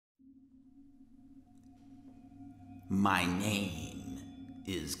My name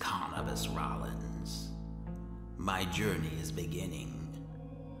is Cannabis Rollins. My journey is beginning.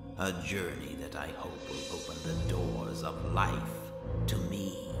 A journey that I hope will open the doors of life to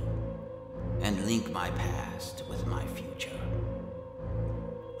me and link my past with my future.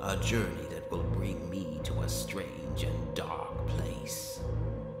 A journey that will bring me to a strange and dark place.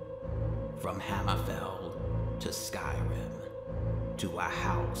 From Hammerfell to Skyrim to a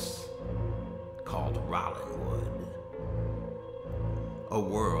house called Rollinwood. A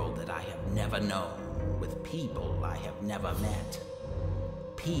world that I have never known with people I have never met.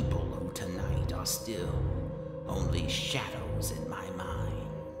 People who tonight are still only shadows in my mind,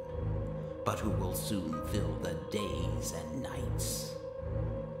 but who will soon fill the days and nights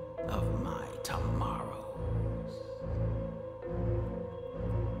of my tomorrows.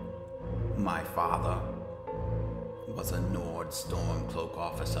 My father was a Nord Stormcloak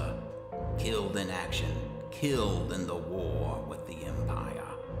officer, killed in action, killed in the war with the Empire.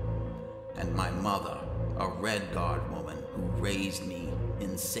 And my mother, a Red Guard woman who raised me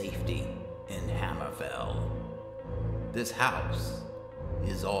in safety in Hammerfell. This house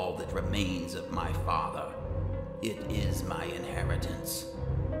is all that remains of my father. It is my inheritance.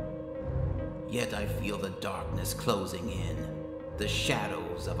 Yet I feel the darkness closing in, the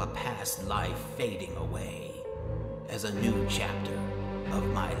shadows of a past life fading away, as a new chapter of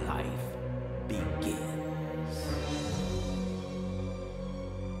my life begins.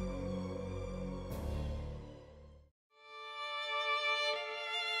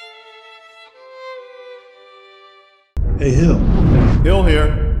 Hey, Hill. Hill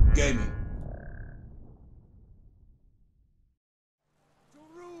here. Gaming.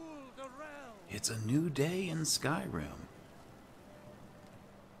 It's a new day in Skyrim.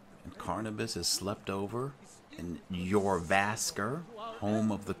 And Carnabas has slept over in Jorvaskr,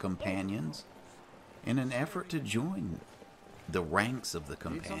 home of the Companions, in an effort to join the ranks of the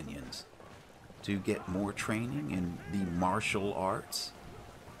Companions to get more training in the martial arts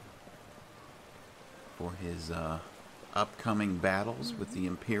for his upcoming battles with the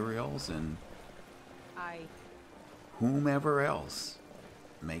Imperials and whomever else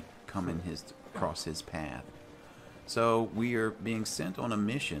may come in cross his path. So we are being sent on a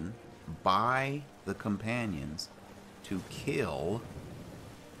mission by the Companions to kill...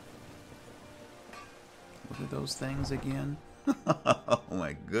 What are those things again? Oh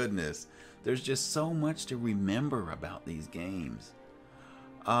my goodness. There's just so much to remember about these games.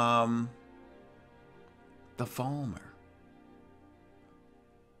 The Falmer.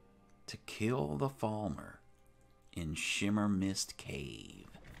 To kill the Falmer in Shimmer Mist Cave.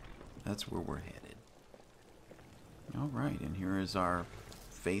 That's where we're headed. Alright, and here is our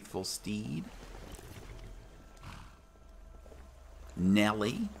faithful steed.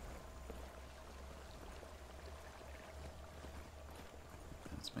 Nelly.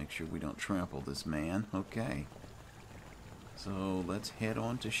 Let's make sure we don't trample this man. Okay. So let's head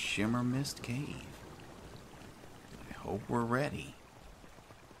on to Shimmer Mist Cave. I hope we're ready.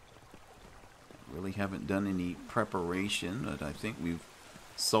 Really haven't done any preparation, but I think we've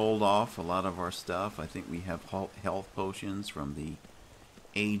sold off a lot of our stuff. I think we have health potions from the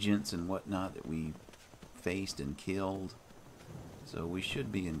agents and whatnot that we faced and killed. So we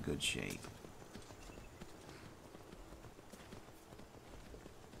should be in good shape.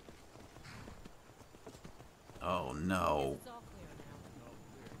 Oh no.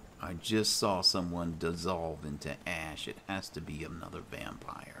 I just saw someone dissolve into ash. It has to be another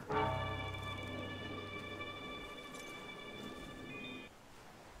vampire.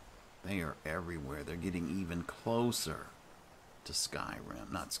 They are everywhere. They're getting even closer to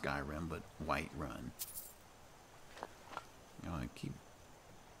Skyrim. Not Skyrim, but Whiterun. You know, I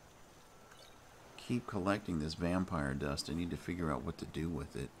keep collecting this vampire dust. I need to figure out what to do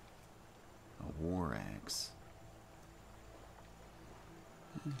with it. A war axe.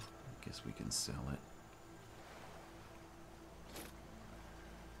 I guess we can sell it.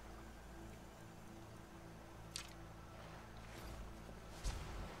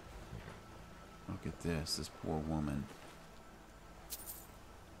 Look at this poor woman.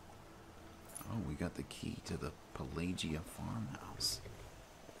 Oh, we got the key to the Pelagia farmhouse.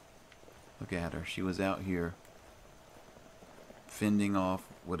 Look at her. She was out here fending off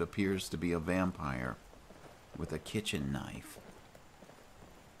what appears to be a vampire with a kitchen knife.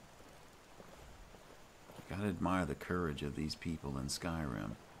 Gotta admire the courage of these people in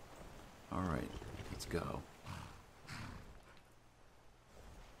Skyrim. Alright, let's go.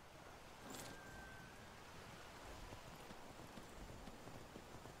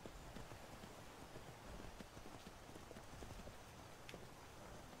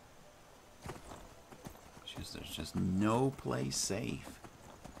 There's just no place safe.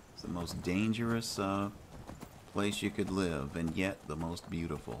 It's the most dangerous place you could live, and yet the most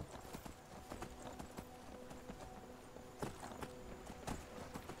beautiful.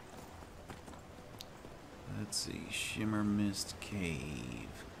 Let's see, Shimmer Mist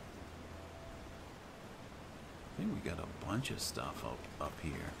Cave. I think we got a bunch of stuff up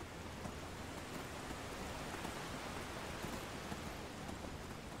here.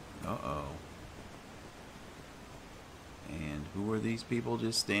 Uh-oh. And who are these people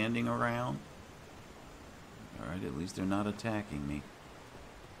just standing around? Alright, at least they're not attacking me.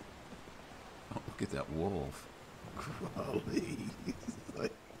 Oh, look at that wolf. Golly.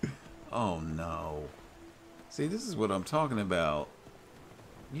 Oh no. See, this is what I'm talking about.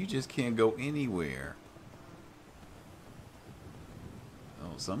 You just can't go anywhere.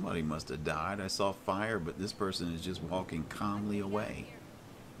 Oh, somebody must have died. I saw fire, but this person is just walking calmly away.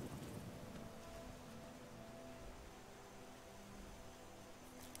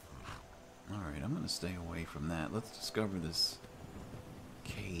 Alright, I'm going to stay away from that. Let's discover this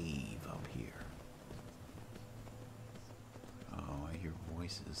cave up here. Oh, I hear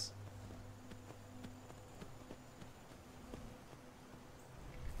voices.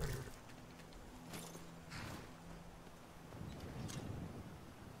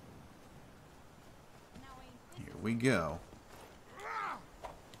 Here we go.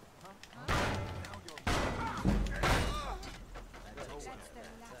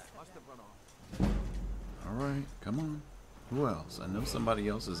 Alright, come on. Who else? I know somebody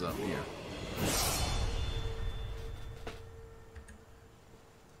else is up here. Let's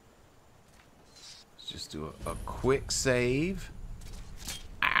just do a quick save.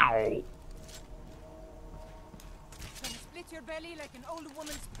 Ow! Gonna split your belly like an old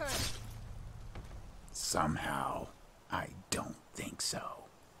woman's purse. Somehow, I don't think so.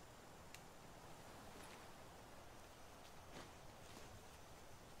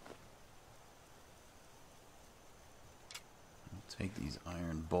 Take these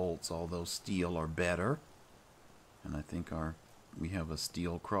iron bolts, although steel are better. And I think we have a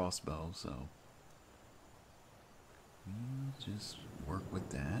steel crossbow, so we'll just work with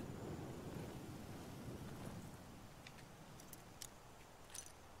that.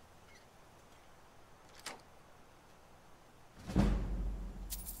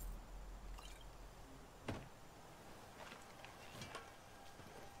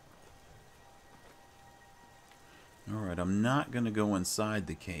 Alright, I'm not going to go inside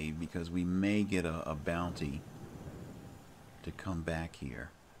the cave because we may get a bounty to come back here.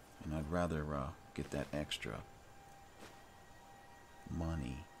 And I'd rather get that extra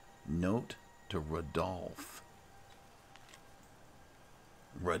money. Note to Rodolph.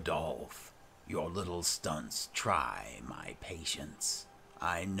 Rodolph, your little stunts try my patience.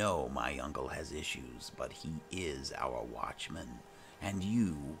 I know my uncle has issues, but he is our watchman, and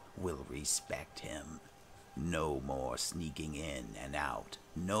you will respect him. No more sneaking in and out.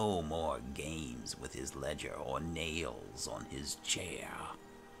 No more games with his ledger or nails on his chair.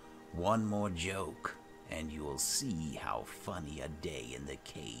 One more joke, and you'll see how funny a day in the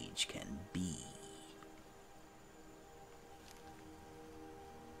cage can be.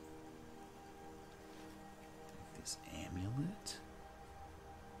 This amulet.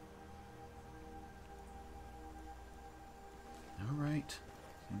 Alright,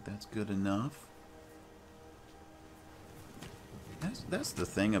 I think that's good enough. That's the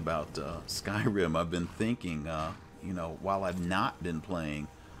thing about Skyrim. I've been thinking, you know, while I've not been playing,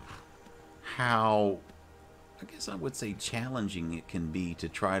 how, I guess I would say, challenging it can be to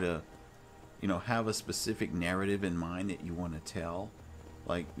try to, you know, have a specific narrative in mind that you want to tell.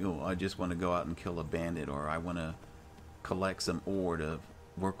 Like, you know, I just want to go out and kill a bandit, or I want to collect some ore to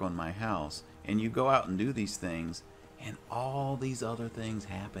work on my house. And you go out and do these things, and all these other things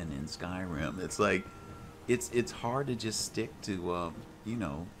happen in Skyrim. It's like, it's hard to just stick to, you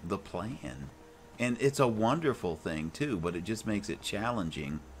know, the plan. And it's a wonderful thing, too, but it just makes it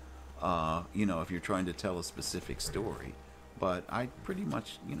challenging, you know, if you're trying to tell a specific story. But I pretty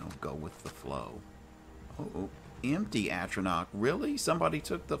much, you know, go with the flow. Oh, empty Atronach. Really? Somebody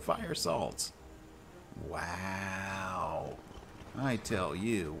took the fire salts. Wow. I tell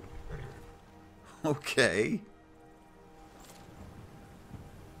you. Okay.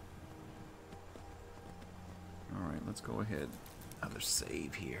 Alright, let's go ahead. Another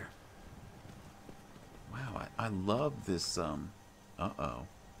save here. Wow, I love this, uh-oh.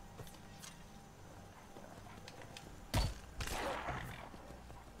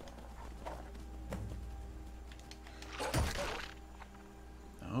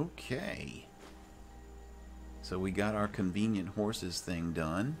 Okay. So we got our convenient horses thing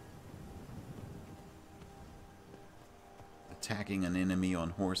done. attacking an enemy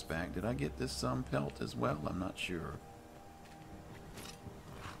on horseback. Did I get this pelt as well? I'm not sure.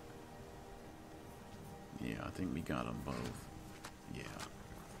 Yeah, I think we got them both. Yeah.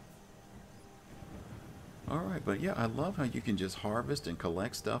 Alright, but yeah, I love how you can just harvest and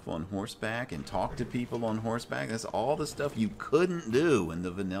collect stuff on horseback and talk to people on horseback. That's all the stuff you couldn't do in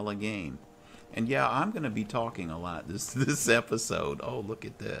the vanilla game. And yeah, I'm going to be talking a lot this episode. Oh, look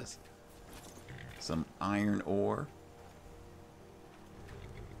at this. Some iron ore.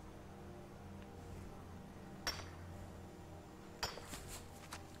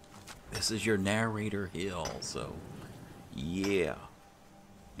 This is your narrator hill, so yeah.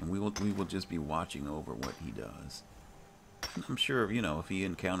 And we will just be watching over what he does. I'm sure, you know, if he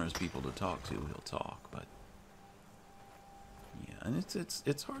encounters people to talk to, he'll talk, but yeah, and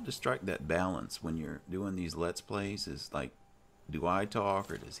it's hard to strike that balance when you're doing these Let's Plays. Is like, do I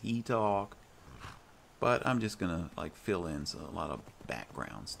talk or does he talk? But I'm just gonna like fill in a lot of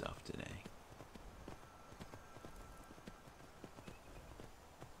background stuff today.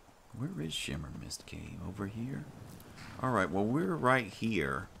 Where is Shimmer Mist Cave? Over here? Alright, well, we're right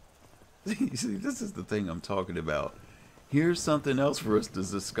here. See, this is the thing I'm talking about. Here's something else for us to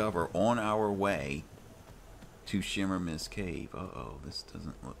discover on our way to Shimmer Mist Cave. Uh-oh, this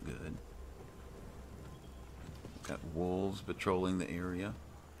doesn't look good. Got wolves patrolling the area.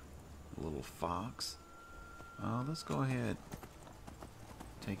 A little fox. Oh, let's go ahead.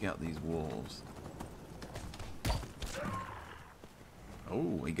 Take out these wolves. Oh,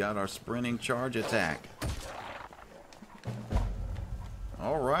 we got our sprinting charge attack.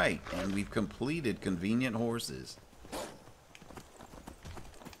 Alright, and we've completed Convenient Horses.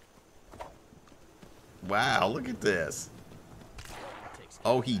 Wow, look at this.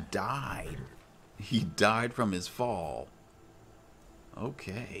 Oh, he died. He died from his fall.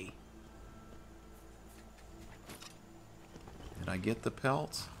 Okay. Did I get the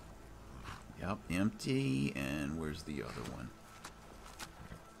pelts? Yep, empty. And where's the other one?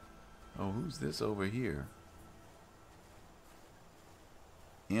 Oh, who's this over here?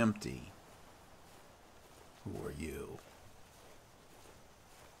 Empty. Who are you?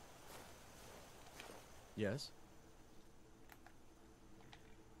 Yes?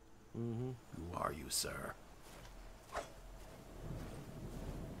 Mm-hmm. Who are you, sir?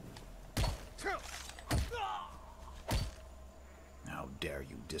 How dare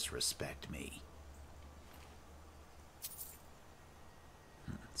you disrespect me?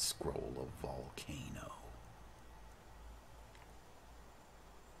 Scroll of Volcano.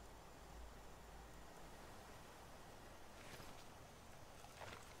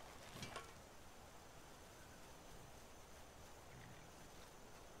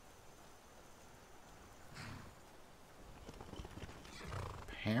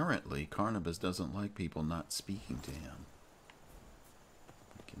 Apparently, Carnabas doesn't like people not speaking to him.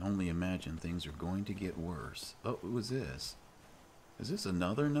 I can only imagine things are going to get worse. Oh, who is this? Is this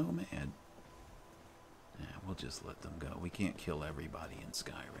another nomad? Yeah, we'll just let them go. We can't kill everybody in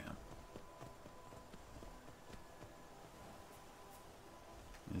Skyrim.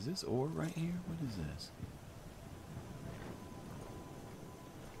 Is this ore right here? What is this?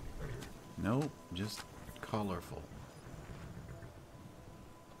 Nope, just colorful.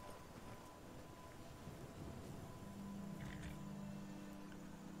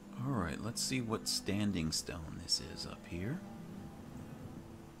 Alright, let's see what standing stone this is up here.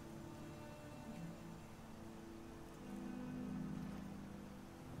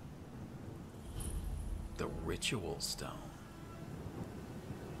 The ritual stone.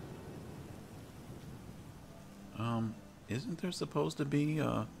 Isn't there supposed to be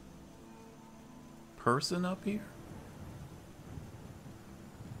a person up here?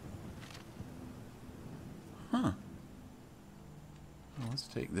 Huh. Well, let's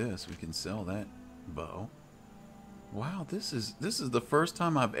take this. We can sell that bow. Wow, this is the first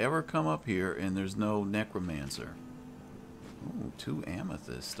time I've ever come up here and there's no necromancer. Ooh, 2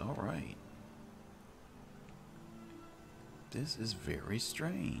 amethyst. All right. This is very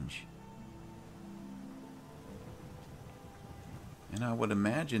strange. And I would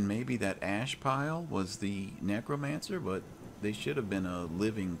imagine maybe that ash pile was the necromancer, but they should have been a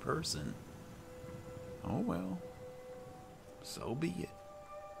living person. Oh well. So be it.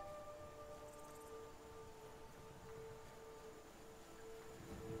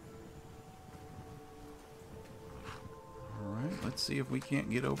 Alright, let's see if we can't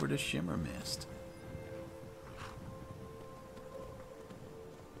get over to Shimmer Mist.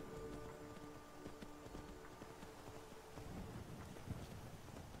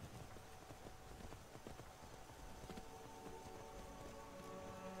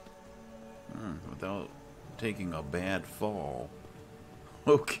 Without taking a bad fall.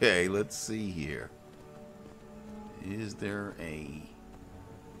 Okay, let's see here. Is there a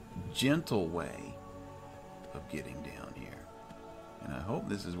gentle way of getting down here? And I hope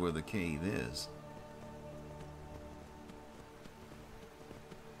this is where the cave is.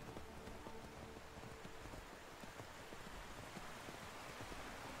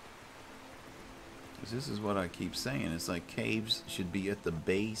 This is what I keep saying. It's like caves should be at the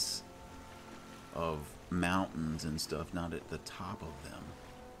base of mountains and stuff, not at the top of them.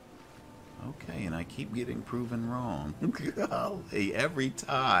 Okay, and I keep getting proven wrong. Golly, every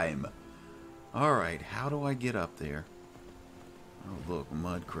time. Alright, how do I get up there? Oh, look,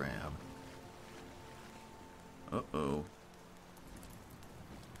 mud crab. Uh-oh.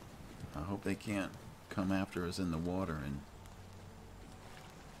 I hope they can't come after us in the water and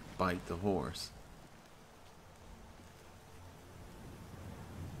bite the horse.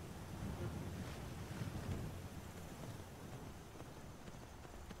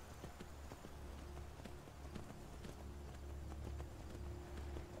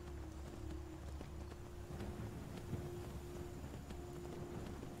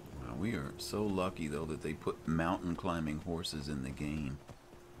 We are so lucky, though, that they put mountain climbing horses in the game.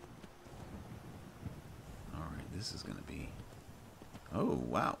 Alright, this is going to be... Oh,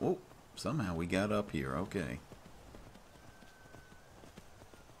 wow. Oh, somehow we got up here. Okay.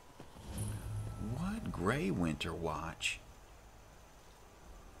 What? Gray Winter Watch?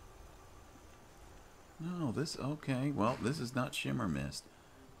 No, this... Okay, well, this is not Shimmer Mist.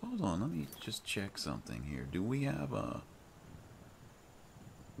 Hold on, let me just check something here. Do we have a...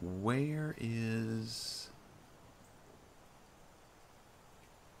 Where is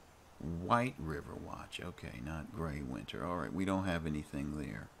White River Watch? Okay, not Gray Winter. Alright, we don't have anything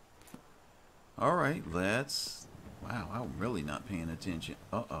there. Alright, let's... Wow, I'm really not paying attention.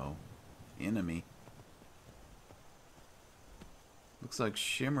 Uh-oh. Enemy. Looks like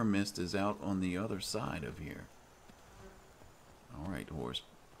Shimmer Mist is out on the other side of here. Alright, horse.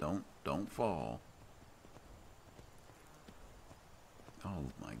 Don't fall.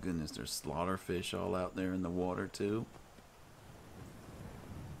 Oh my goodness, there's slaughterfish all out there in the water too.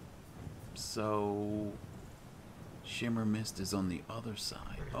 So, Shimmer Mist is on the other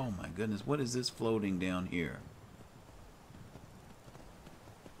side. Oh my goodness, what is this floating down here?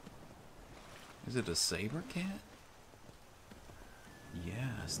 Is it a saber cat?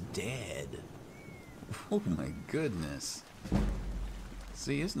 Yes, dead. Oh my goodness.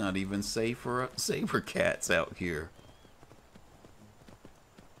 See, it's not even safe for saber cats out here.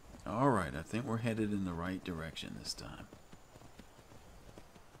 Alright, I think we're headed in the right direction this time.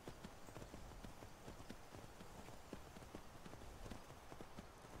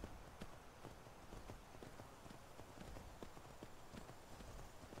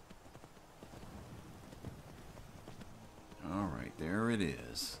 Alright, there it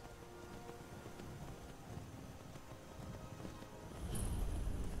is.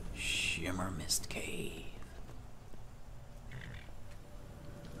 Shimmer Mist Cave.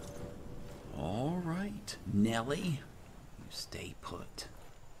 Alright, Nelly, you stay put.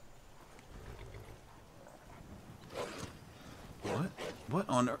 What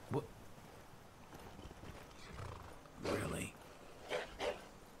on earth? What? Really?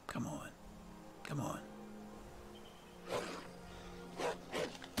 Come on. Come on.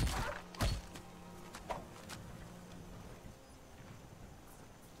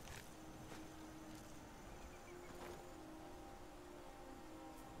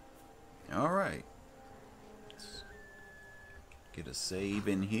 Alright. Let's get a save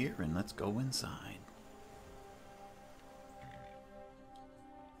in here and let's go inside.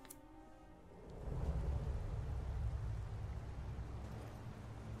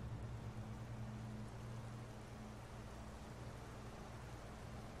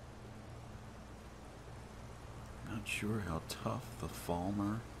 Not sure how tough the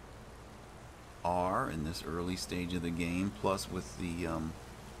Falmer are in this early stage of the game, plus with the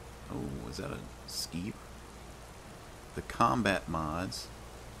oh, is that a skeever? The combat mods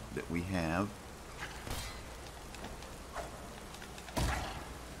that we have.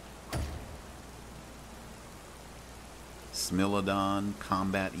 Smilodon,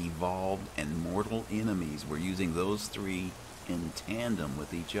 Combat Evolved, and Mortal Enemies. We're using those three in tandem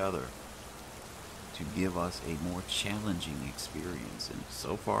with each other to give us a more challenging experience. And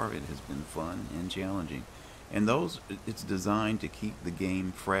so far it has been fun and challenging. And those, it's designed to keep the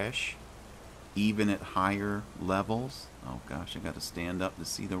game fresh, even at higher levels. Oh gosh, I got to stand up to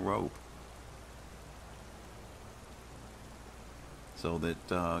see the rope. So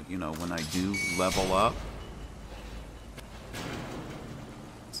that, you know, when I do level up,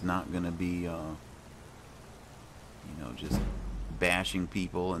 it's not going to be You know, just bashing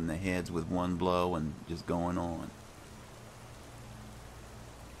people in the heads with one blow and just going on.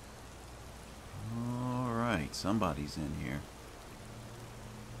 Alright, somebody's in here.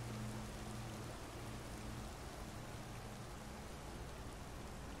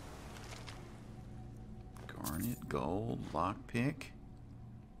 Garnet, gold, lockpick.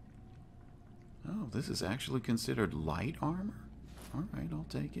 Oh, this is actually considered light armor? Alright, I'll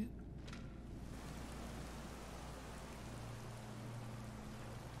take it.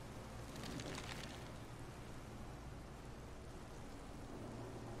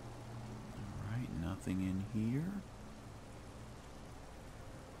 Alright, nothing in here.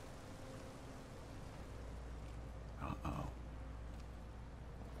 Uh-oh.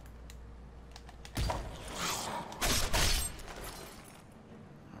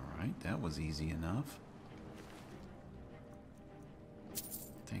 That was easy enough.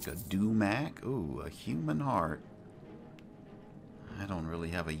 Take a Dumac. Ooh, a human heart. I don't really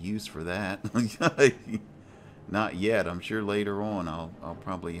have a use for that. Not yet. I'm sure later on I'll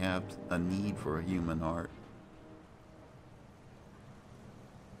probably have a need for a human heart.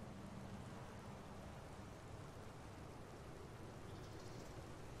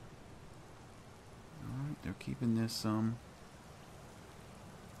 Alright, they're keeping this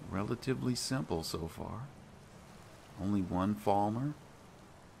relatively simple so far. Only one Falmer.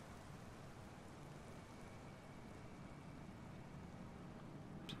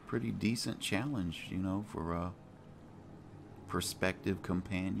 It's a pretty decent challenge, you know, for a prospective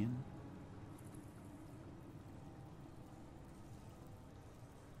companion.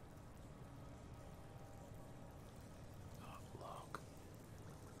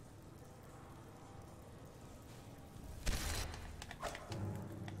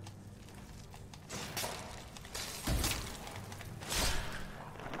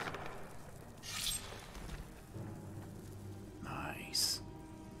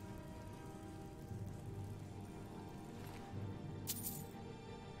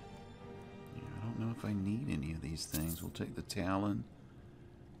 If I need any of these things, we'll take the Talon,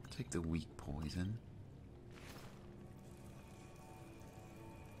 take the weak poison.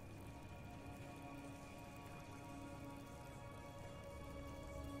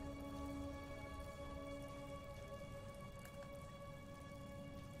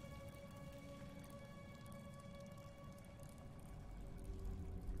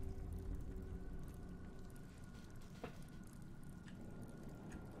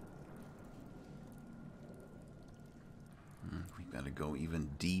 Got to go even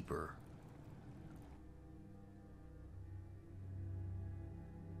deeper.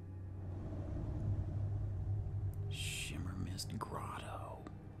 Shimmer Mist Grotto.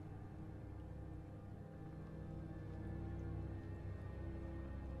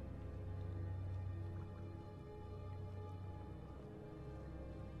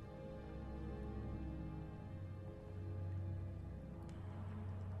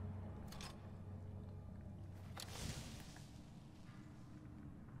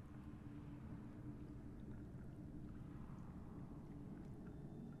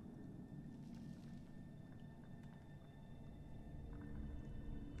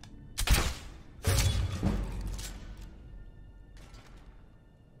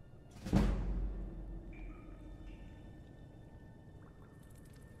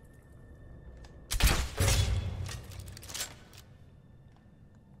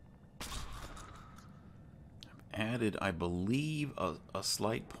 Added, I believe, a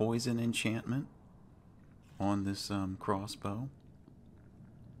slight poison enchantment on this crossbow.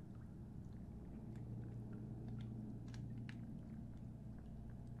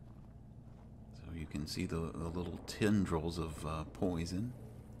 So you can see the little tendrils of poison.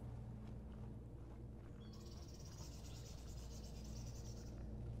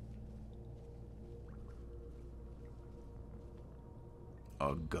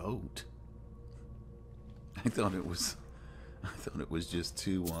 A goat. I thought it was just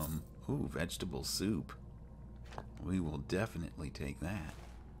two vegetable soup. We will definitely take that.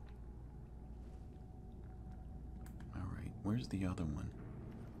 All right, where's the other one?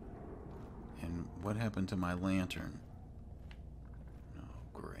 And what happened to my lantern? Oh,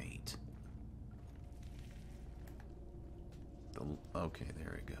 great. Okay,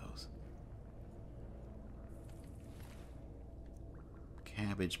 there it goes.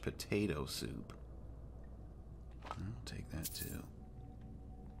 Cabbage potato soup. I'll take that too.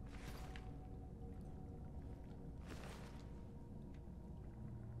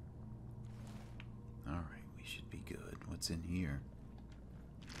 Alright, we should be good. What's in here?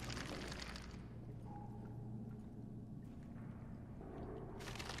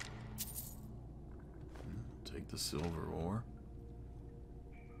 I'll take The silver ore.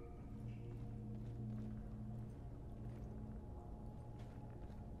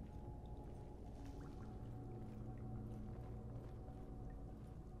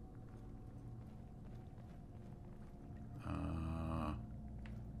 Are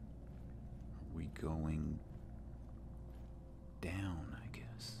we going down, I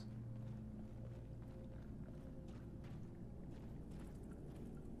guess?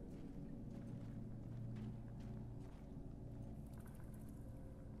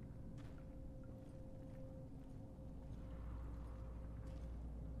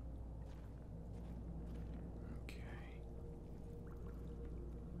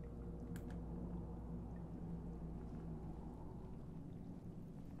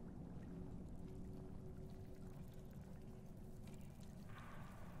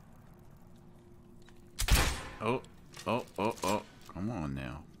 Oh, come on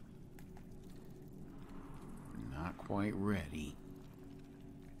now. Not quite ready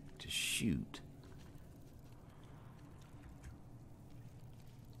to shoot.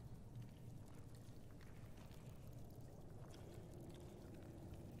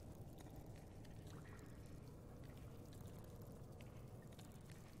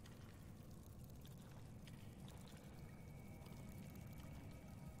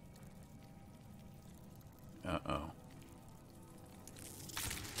 Uh-oh.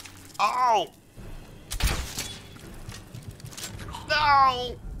 Oh!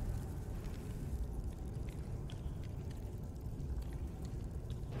 No!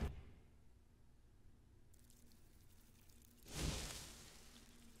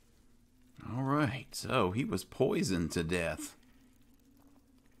 All right, so he was poisoned to death.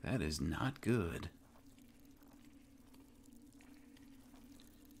 That is not good.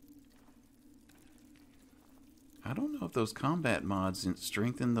 I don't know if those combat mods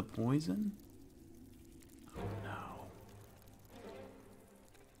strengthen the poison. Oh no.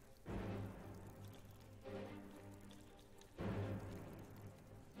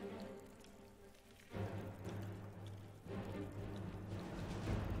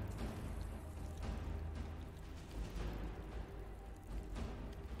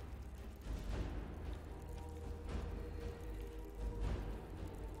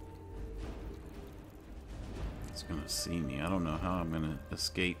 It's gonna see me. I don't know how I'm gonna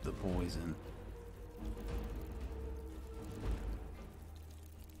escape the poison.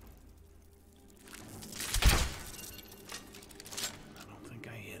 I don't think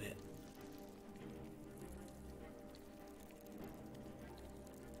I hit it.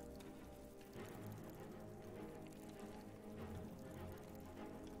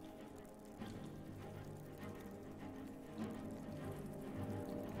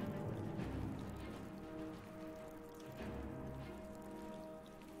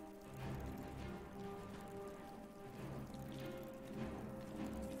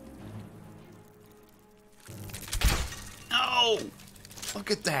 Oh!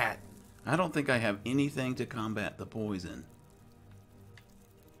 Look at that! I don't think I have anything to combat the poison.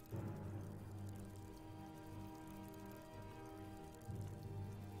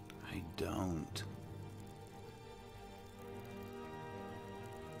 I don't.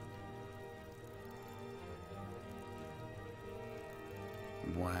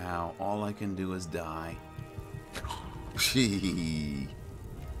 Wow, all I can do is die. Gee.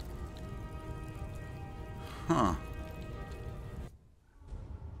 Huh.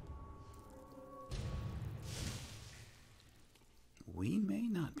 We may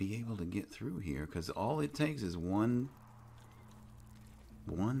not be able to get through here because all it takes is one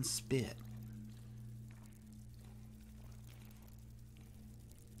spit.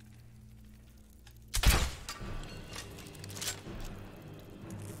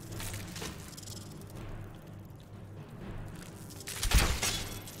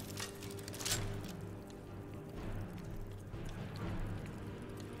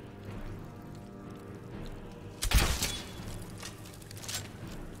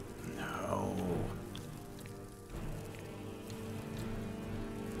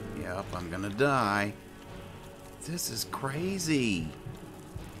 Yep, I'm gonna die. This is crazy.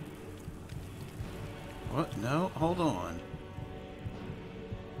 What? No, hold on.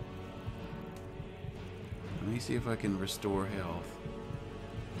 Let me see if I can restore health.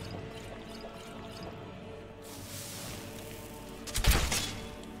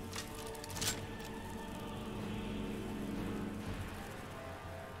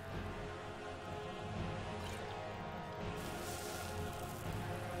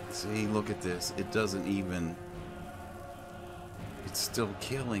 See, look at this. It doesn't even... It's still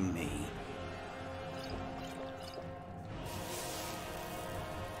killing me.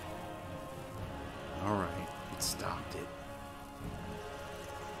 Alright. It's stopped it.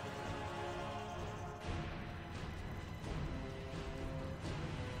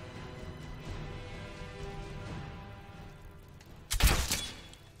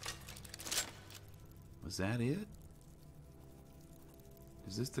 Was that it?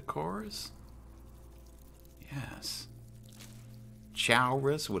 Is this the chorus? Yes.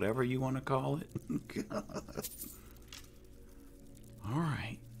 Chowrus, whatever you want to call it.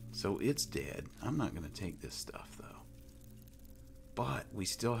 Alright, so it's dead. I'm not going to take this stuff, though. But we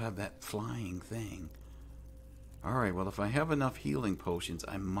still have that flying thing. Alright, well, if I have enough healing potions,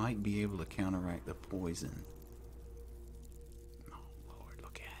 I might be able to counteract the poison. Oh, Lord,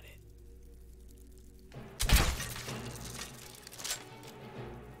 look at it.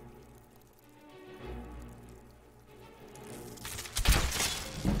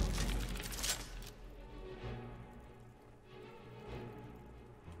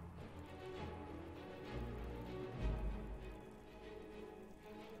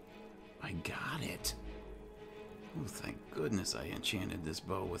 I got it. Oh, thank goodness I enchanted this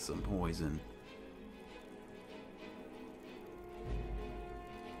bow with some poison.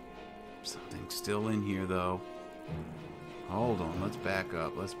 Something's still in here, though. Hold on, let's back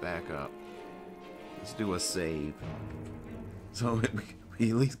up. Let's back up. Let's do a save. So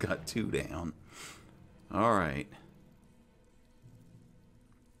we at least got 2 down. Alright.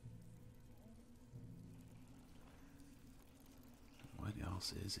 What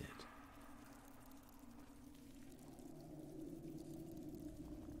else is it?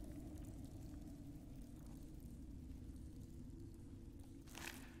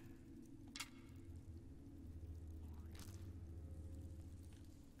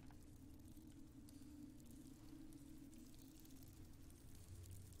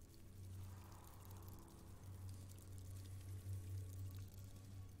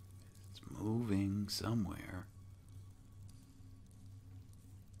 Moving somewhere,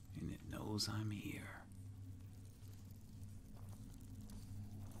 and it knows I'm here.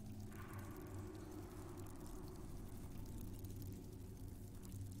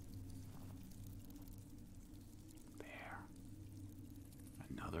 There.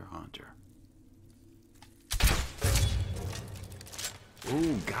 Another hunter.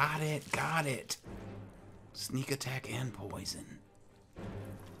 Ooh, got it, got it. Sneak attack and poison.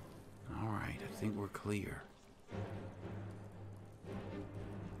 Alright, I think we're clear.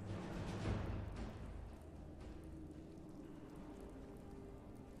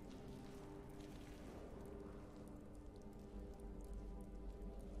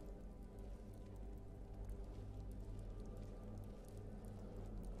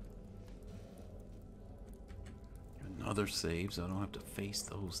 Another save, so I don't have to face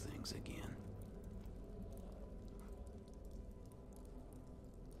those things again.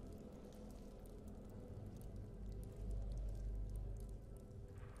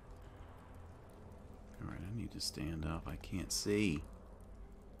 To stand up. I can't see.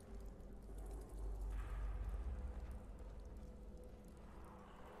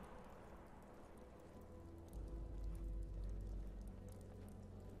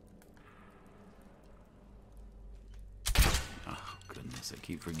 Oh, goodness. I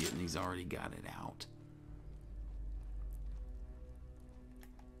keep forgetting he's already got it out.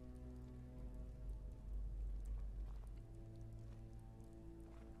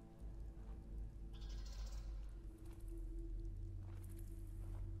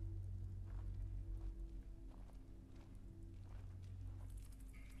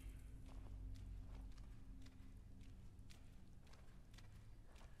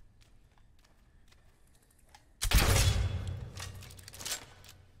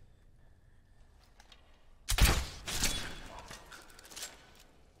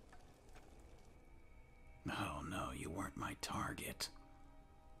 My target,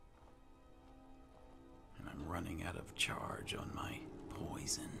 and I'm running out of charge on my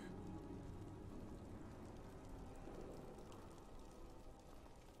poison.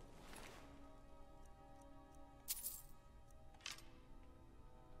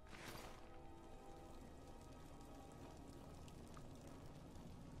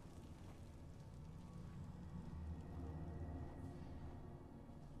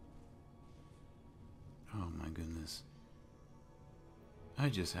 Oh my goodness. I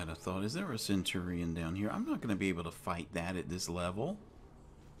just had a thought. Is there a Centurion down here? I'm not going to be able to fight that at this level.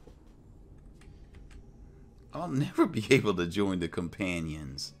 I'll never be able to join the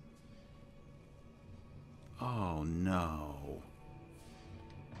companions. Oh no.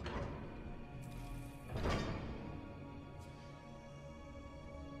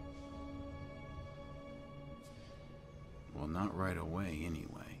 Well, not right away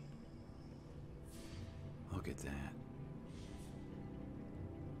anyway. Look at that.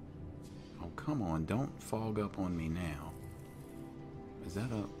 Oh, come on. Don't fog up on me now. Is that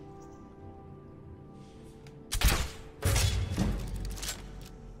a...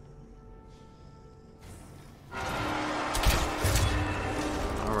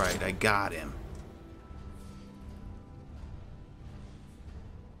 Alright, I got him.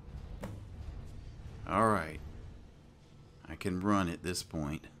 Alright. I can run at this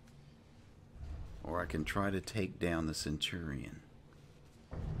point. Or I can try to take down the Centurion.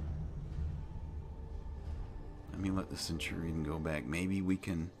 Let me let the Centurion go back. Maybe we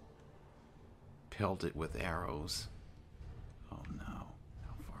can pelt it with arrows. Oh no.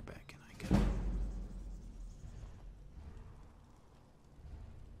 How far back can I go?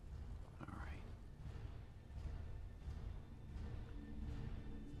 Alright.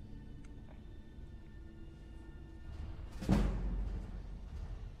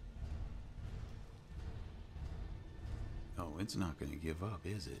 Oh, it's not going to give up,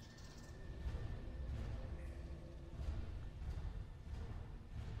 is it?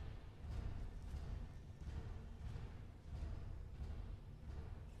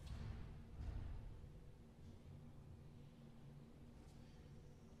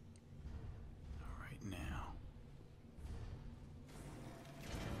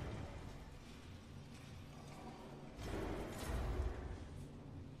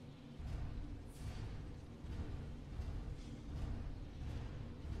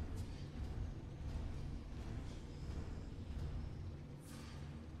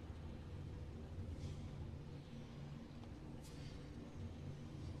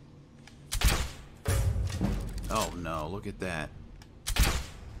 Oh no, look at that.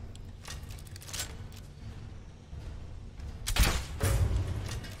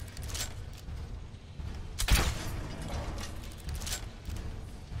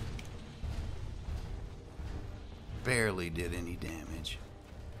 Barely did any damage.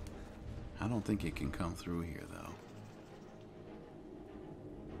 I don't think it can come through here though.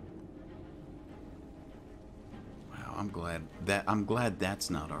 Wow, I'm glad that's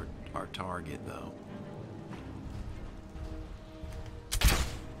not our target though.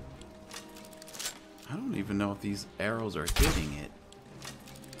 I don't even know if these arrows are hitting it.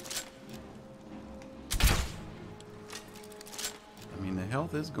 I mean, the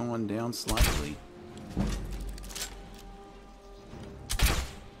health is going down slightly.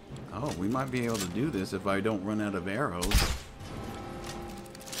 Oh, we might be able to do this if I don't run out of arrows.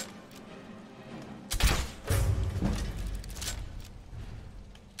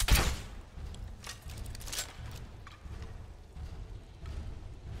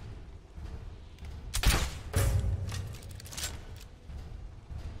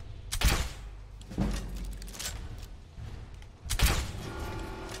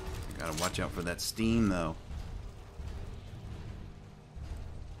 Watch out for that steam, though.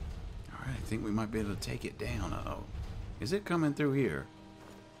 Alright, I think we might be able to take it down. Uh-oh. Is it coming through here?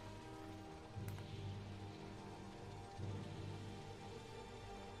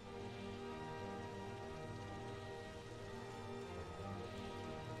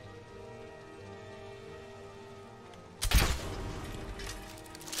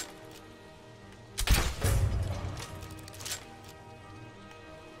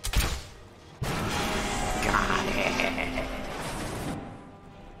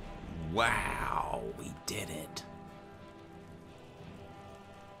 Wow, we did it.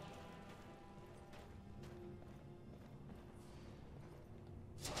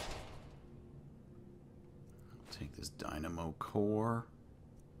 I'll take this dynamo core.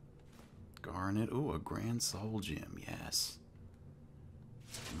 Garnet. Ooh, a grand soul gem, yes.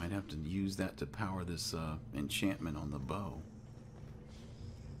 Might have to use that to power this enchantment on the bow.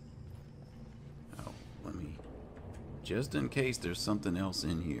 Oh, let me... Just in case there's something else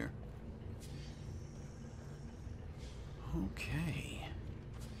in here. Okay.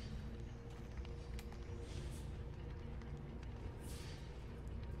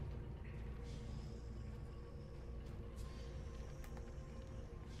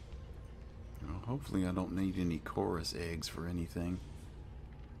 Well, hopefully I don't need any chorus eggs for anything,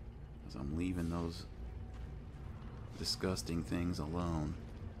 as I'm leaving those disgusting things alone.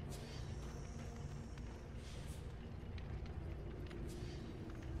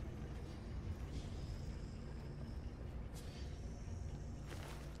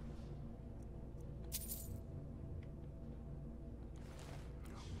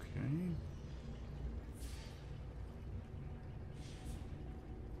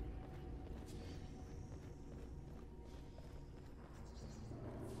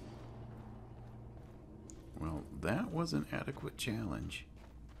 Well, that was an adequate challenge.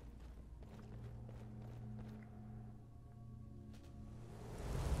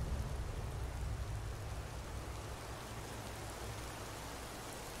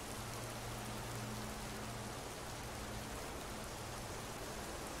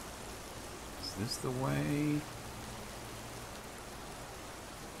 Is this the way?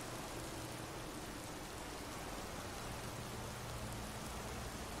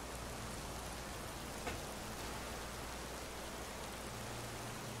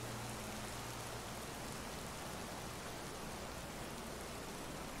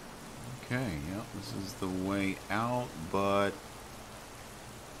 Okay, yep, this is the way out, but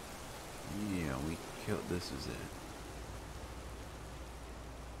yeah, we killed. This is it.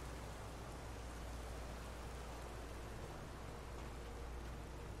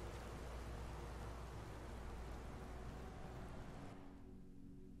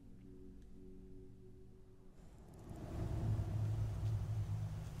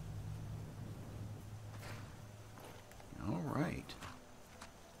 All right.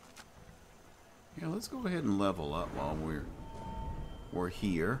 Yeah, let's go ahead and level up while we're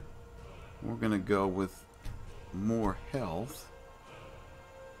here. We're gonna go with more health.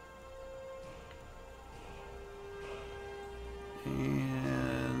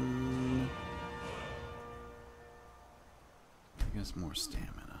 And I guess more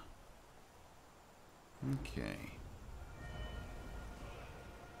stamina. Okay.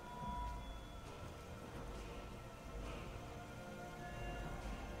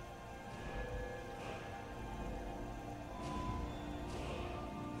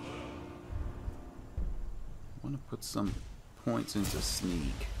 I want to put some points into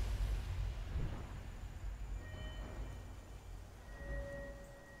sneak.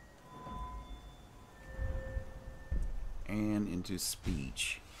 And into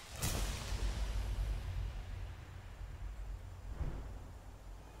speech.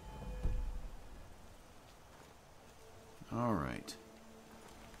 All right.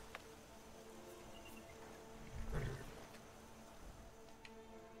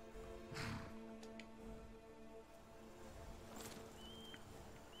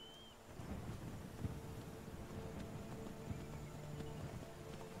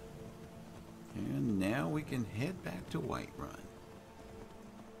 And now we can head back to Whiterun.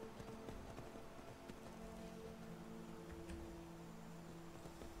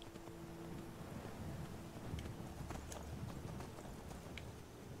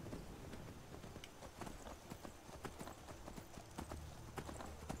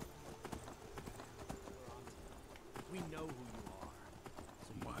 We know who you are,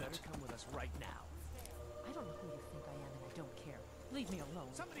 so you better come with us right now. I don't know who you think I am, and I don't care. Leave me alone.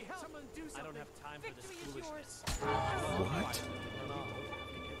 Somebody help! Someone do something! I don't have time for this Victory is foolishness. What?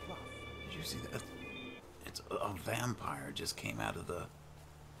 No. Did you see that? It's a vampire just came out of the...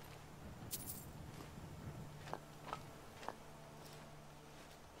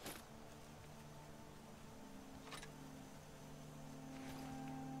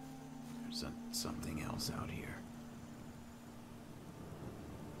 There's something else out here.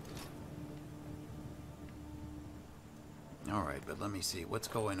 Alright, but let me see. What's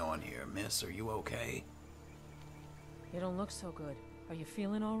going on here? Miss, are you okay? You don't look so good. Are you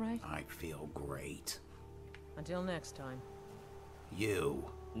feeling all right? I feel great. Until next time. You.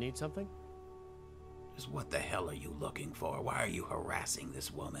 Need something? Just what the hell are you looking for? Why are you harassing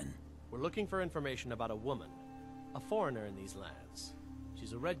this woman? We're looking for information about a woman. A foreigner in these lands.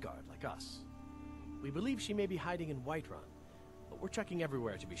 She's a Redguard like us. We believe she may be hiding in Whiterun, but we're checking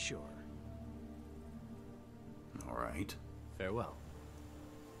everywhere to be sure. Alright. Farewell.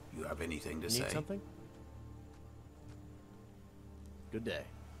 You have anything to say? Need something? Good day.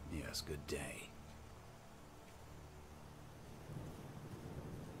 Yes, good day.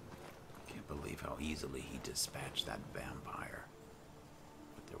 Can't believe how easily he dispatched that vampire.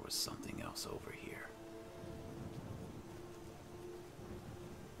 But there was something else over here.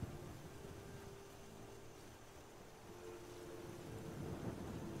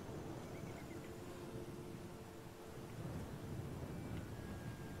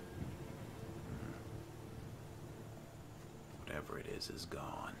 Whatever it is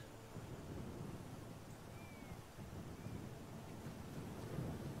gone.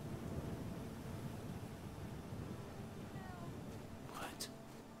 What?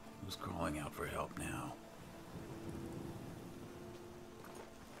 Who's calling out for help now?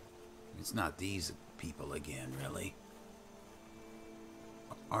 It's not these people again, really.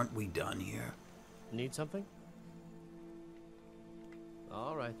 Aren't we done here? Need something?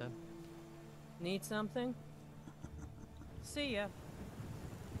 All right then. Need something? See ya.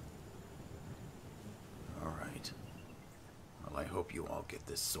 All right. Well, I hope you all get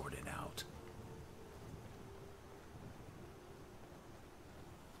this sorted out.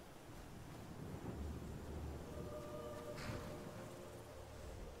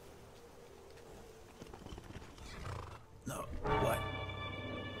 No, what?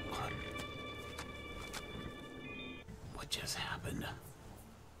 What? just happened?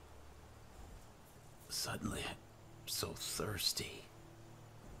 Suddenly, I'm so thirsty.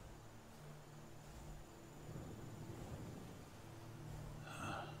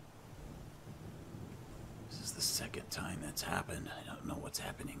 This is the second time that's happened. I don't know what's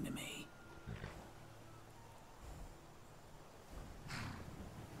happening to me.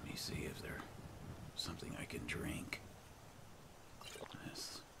 Let me see if there's something I can drink.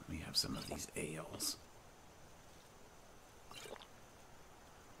 Yes, let me have some of these ales.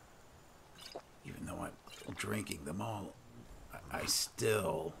 Even though I'm drinking them all, I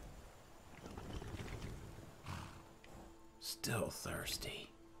still thirsty.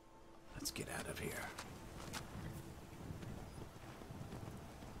 Let's get out of here.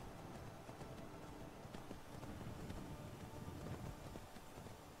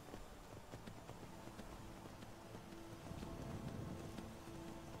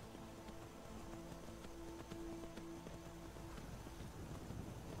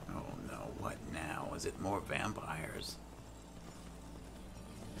 Is it more vampires?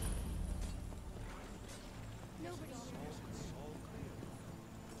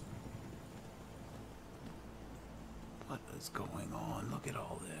 What is going on? Look at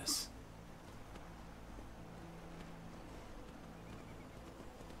all this.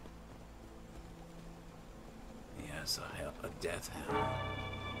 Yes, I have a death hound.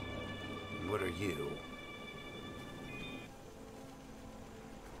 What are you?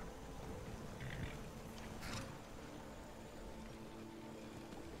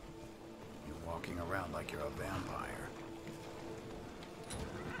 Around like you're a vampire.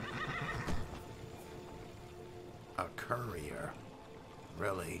 A courier?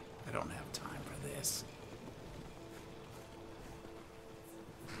 Really? I don't have time for this.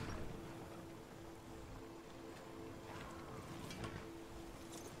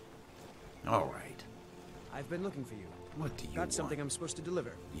 All right. I've been looking for you. What do you Got want? something I'm supposed to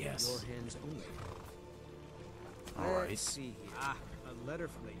deliver. Yes. Your hands only. All right. Let's see here. Ah, a letter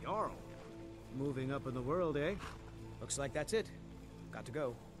from the Jarl. Moving up in the world, eh? Looks like that's it. Got to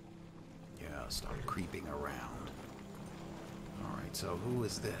go. Yeah, stop creeping around. Alright, so who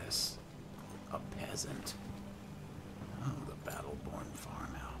is this? A peasant. Oh, the Battleborn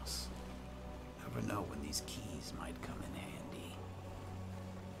farmhouse. Never know when these keys might come in handy.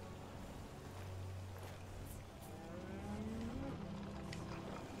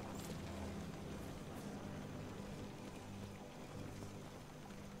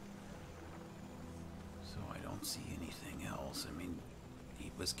 See anything else. I mean,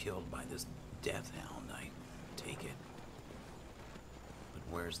 he was killed by this death hound, I take it. But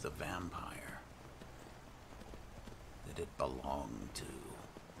where's the vampire that it belonged to?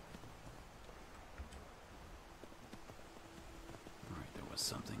 Alright, there was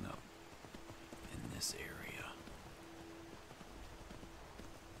something up in this area.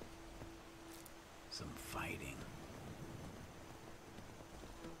 Some fighting.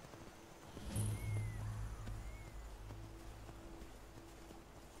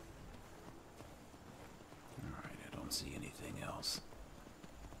 See anything else.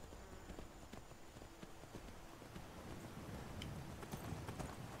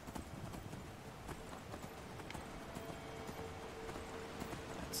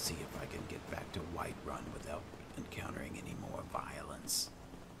 Let's see if I can get back to Whiterun without encountering any more violence.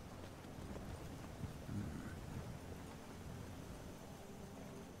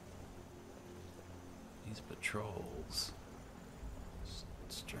 These patrols.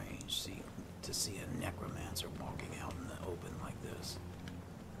 Strange to see a necromancer walking out in the open like this.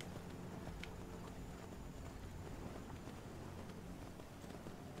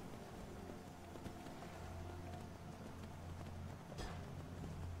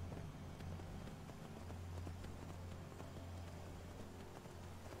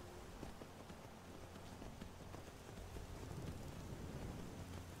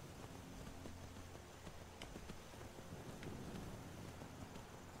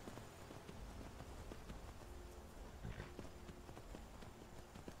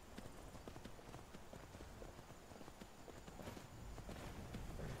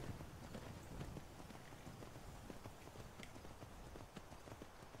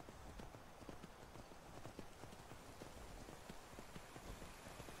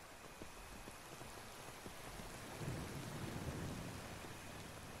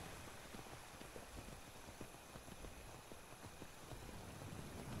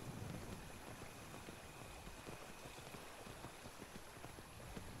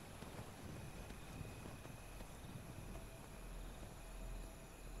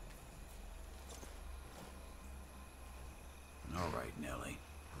 All right, Nellie.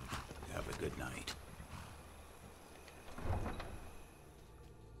 Have a good night.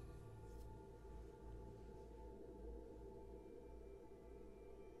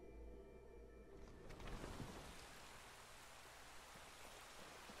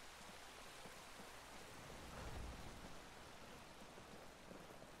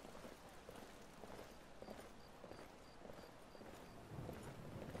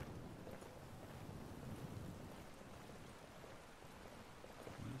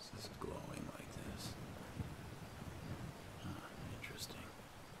 This is glowing like this. Huh, interesting.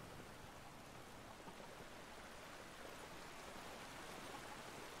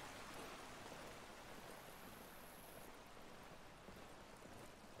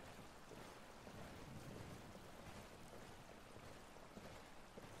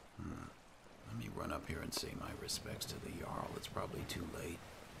 Let me run up here and say my respects to the Jarl. It's probably too late.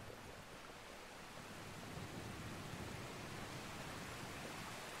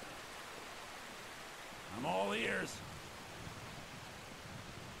 I'm all ears.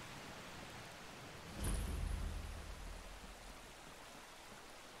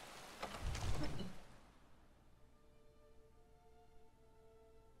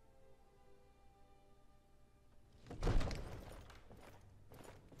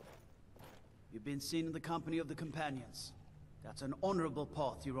 You've been seen in the company of the companions. That's an honorable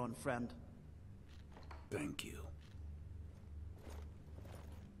path you're on, friend. Thank you.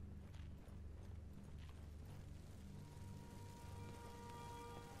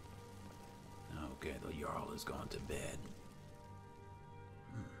 Okay, the Jarl has gone to bed.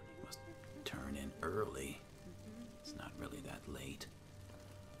 He must turn in early. It's not really that late.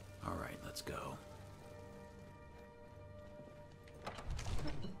 Alright, let's go.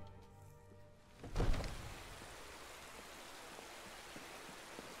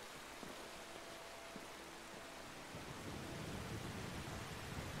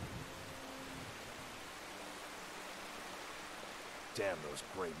 Damn those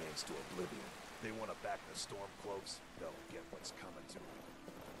Greymanes to Oblivion. They want to back the Stormcloaks, they'll get what's coming to them.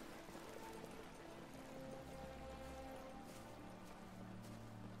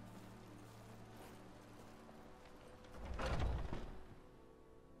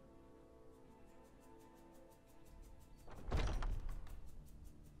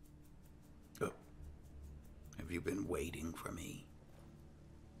 Oh. Have you been waiting for me?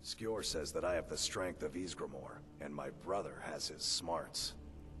 Skjor says that I have the strength of Ysgramor, and my brother has his smarts.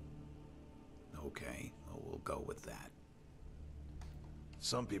 Okay, well, we'll go with that.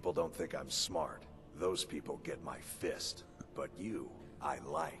 Some people don't think I'm smart. Those people get my fist. But you, I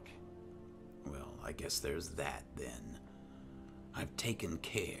like. Well, I guess there's that then. I've taken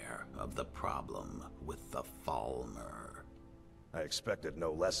care of the problem with the Falmer. I expected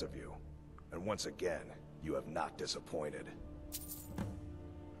no less of you. And once again, you have not disappointed.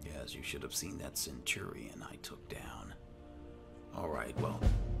 Yes, you should have seen that Centurion I took down. Alright, well,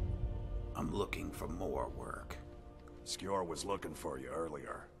 I'm looking for more work. Skjor was looking for you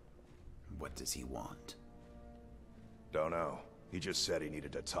earlier. What does he want? Don't know. He just said he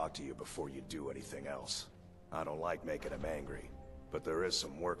needed to talk to you before you do anything else. I don't like making him angry, but there is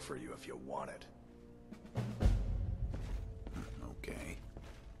some work for you if you want it. Okay.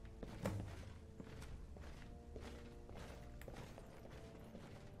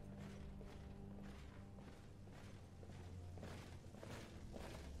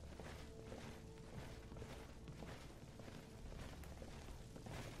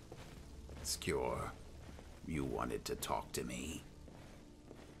 Skjor, you wanted to talk to me?